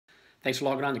Thanks for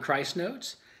logging on to Christ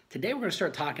Notes. Today we're going to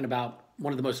start talking about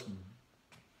one of the most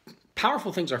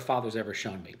powerful things our Father's ever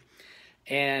shown me.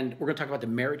 And we're going to talk about the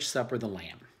marriage supper of the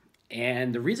Lamb.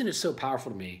 And the reason it's so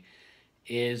powerful to me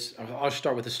is, I'll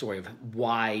start with the story of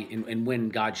why and when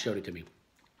God showed it to me.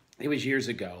 It was years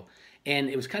ago. And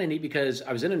it was kind of neat because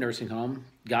I was in a nursing home.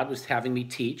 God was having me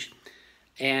teach.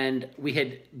 And we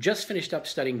had just finished up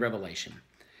studying Revelation.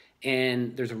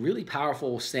 And there's a really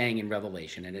powerful saying in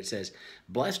Revelation, and it says,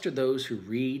 "Blessed are those who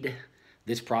read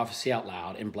this prophecy out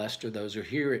loud, and blessed are those who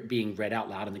hear it being read out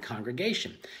loud in the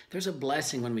congregation." There's a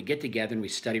blessing when we get together and we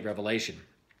study Revelation.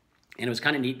 And it was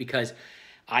kind of neat because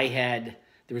there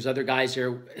was other guys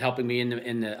there helping me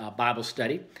in the Bible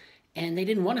study, and they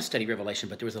didn't want to study Revelation,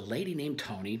 but there was a lady named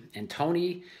Tony, and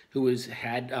Tony, who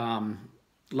had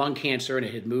lung cancer, and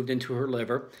it had moved into her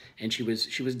liver, and she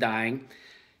was dying.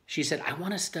 She said, "I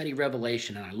want to study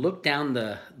Revelation." And I looked down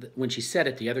when she said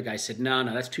it, the other guy said, no,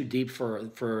 that's too deep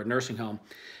for a nursing home.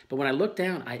 But when I looked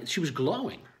down, she was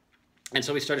glowing. And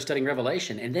so we started studying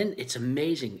Revelation. And then it's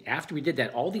amazing. After we did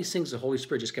that, all these things the Holy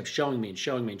Spirit just kept showing me and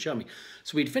showing me and showing me.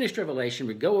 So we'd finished Revelation.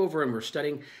 We'd go over and we're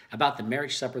studying about the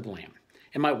marriage supper of the Lamb.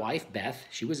 And my wife, Beth,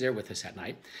 she was there with us that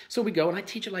night. So we go and I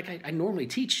teach it like I normally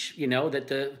teach,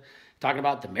 that talking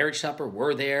about the marriage supper,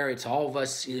 we're there. It's all of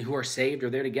us who are saved are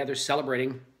there together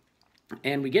celebrating.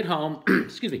 And we get home,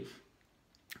 excuse me,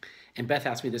 and Beth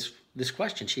asked me this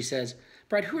question. She says,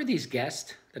 "Brad, who are these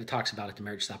guests that it talks about at the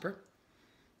marriage supper?"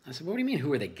 I said, "What do you mean,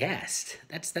 who are the guests?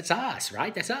 That's us,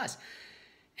 right? That's us."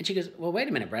 And she goes, "Well, wait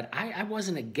a minute, Brad. I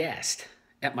wasn't a guest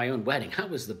at my own wedding. I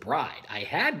was the bride. I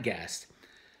had guests,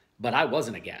 but I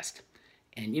wasn't a guest."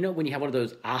 And when you have one of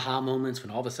those aha moments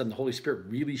when all of a sudden the Holy Spirit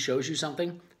really shows you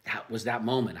something, that was that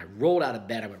moment. I rolled out of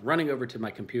bed. I went running over to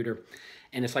my computer.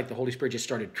 And it's like the Holy Spirit just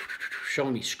started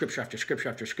showing me scripture after scripture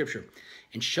after scripture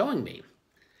and showing me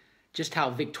just how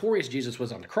victorious Jesus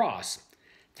was on the cross,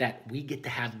 that we get to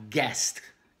have guests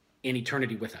in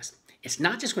eternity with us. It's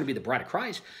not just going to be the bride of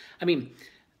Christ. I mean,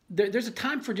 there's a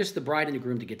time for just the bride and the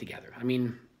groom to get together. I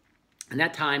mean, and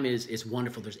that time is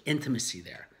wonderful. There's intimacy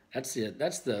there. That's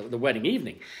the wedding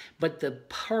evening. But the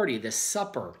party, the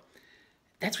supper,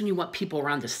 that's when you want people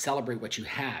around to celebrate what you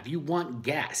have. You want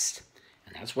guests.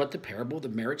 And that's what the parable of the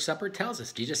marriage supper tells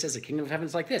us. Jesus says the kingdom of heaven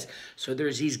is like this. So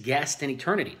there's these guests in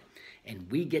eternity,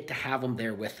 and we get to have them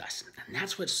there with us. And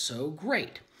that's what's so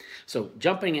great. So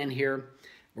jumping in here,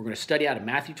 we're going to study out of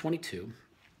Matthew 22.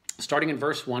 Starting in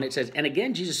verse 1, it says, "And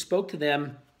again Jesus spoke to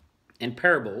them in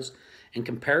parables and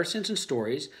comparisons and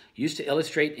stories used to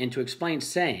illustrate and to explain,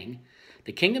 saying,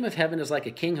 the kingdom of heaven is like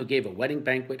a king who gave a wedding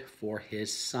banquet for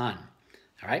his son."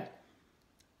 All right?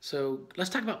 So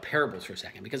let's talk about parables for a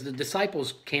second, because the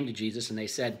disciples came to Jesus and they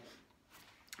said,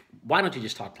 "Why don't you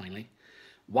just talk plainly?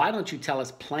 Why don't you tell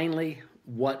us plainly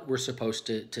what we're supposed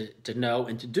to know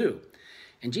and to do?"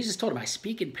 And Jesus told them, "I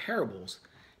speak in parables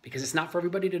because it's not for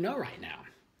everybody to know right now."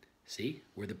 See,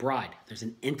 we're the bride. There's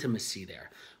an intimacy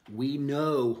there. We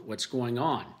know what's going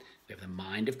on. We have the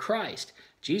mind of Christ.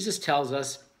 Jesus tells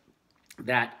us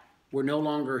that we're no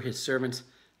longer his servants,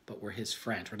 but we're his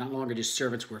friends. We're no longer just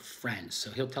servants, we're friends.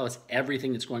 So he'll tell us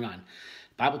everything that's going on.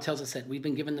 The Bible tells us that we've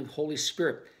been given the Holy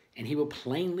Spirit, and he will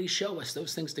plainly show us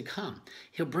those things to come.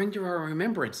 He'll bring to our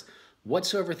remembrance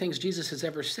whatsoever things Jesus has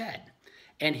ever said,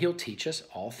 and he'll teach us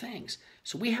all things.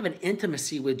 So we have an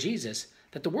intimacy with Jesus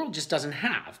that the world just doesn't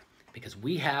have, because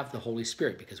we have the Holy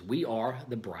Spirit, because we are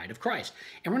the bride of Christ.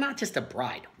 And we're not just a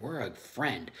bride, we're a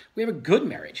friend. We have a good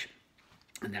marriage.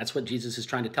 And that's what Jesus is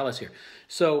trying to tell us here.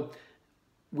 So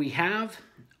we have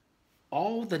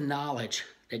all the knowledge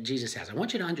that Jesus has. I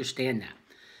want you to understand that.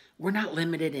 We're not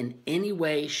limited in any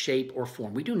way, shape, or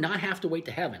form. We do not have to wait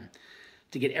to heaven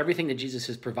to get everything that Jesus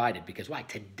has provided, because why?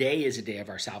 Today is the day of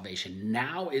our salvation.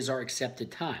 Now is our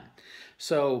accepted time.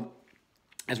 So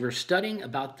as we're studying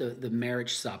about the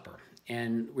marriage supper,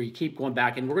 and we keep going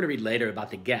back, and we're going to read later about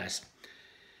the guest,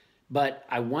 but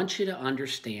I want you to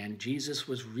understand Jesus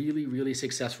was really, really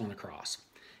successful on the cross.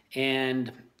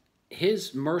 And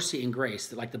his mercy and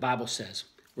grace, like the Bible says,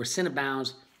 where sin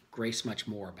abounds, grace much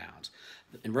more abounds.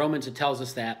 In Romans, it tells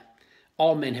us that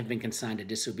all men have been consigned to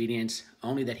disobedience,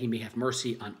 only that he may have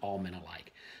mercy on all men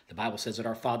alike. The Bible says that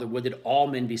our Father would that all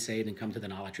men be saved and come to the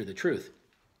knowledge of the truth.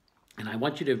 And I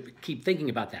want you to keep thinking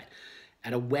about that.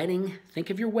 At a wedding, think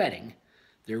of your wedding,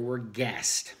 there were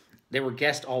guests. There were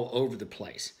guests all over the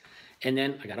place. And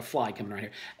then, I got a fly coming right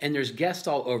here, and there's guests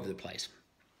all over the place.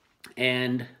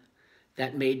 And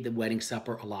that made the wedding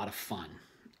supper a lot of fun.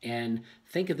 And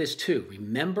think of this too.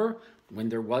 Remember when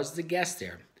there was the guest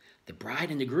there, the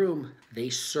bride and the groom, they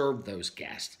served those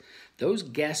guests. Those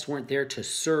guests weren't there to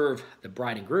serve the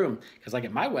bride and groom, because like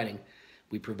at my wedding,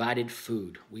 We provided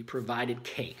food, we provided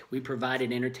cake, we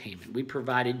provided entertainment, we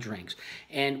provided drinks,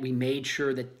 and we made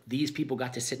sure that these people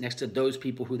got to sit next to those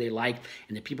people who they liked,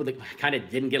 and the people that kind of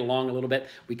didn't get along a little bit,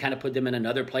 we kind of put them in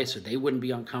another place so they wouldn't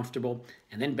be uncomfortable.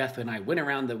 And then Beth and I went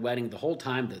around the wedding the whole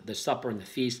time, the supper and the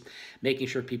feast, making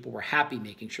sure people were happy,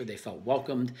 making sure they felt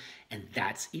welcomed, and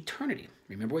that's eternity.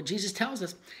 Remember what Jesus tells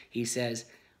us. He says,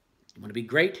 you want to be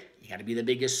great? You got to be the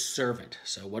biggest servant.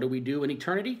 So what do we do in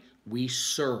eternity? We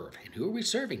serve. And who are we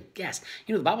serving? Guests.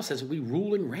 You know, the Bible says that we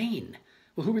rule and reign.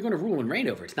 Well, who are we going to rule and reign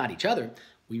over? It's not each other.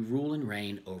 We rule and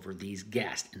reign over these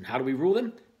guests. And how do we rule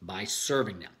them? By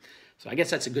serving them. So I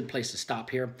guess that's a good place to stop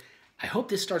here. I hope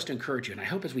this starts to encourage you. And I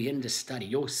hope as we end this study,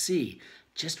 you'll see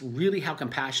just really how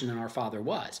compassionate our Father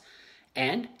was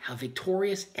and how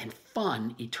victorious and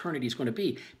fun eternity is going to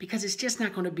be, because it's just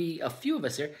not going to be a few of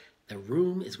us there. The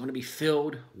room is going to be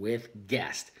filled with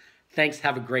guests. Thanks.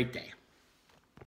 Have a great day.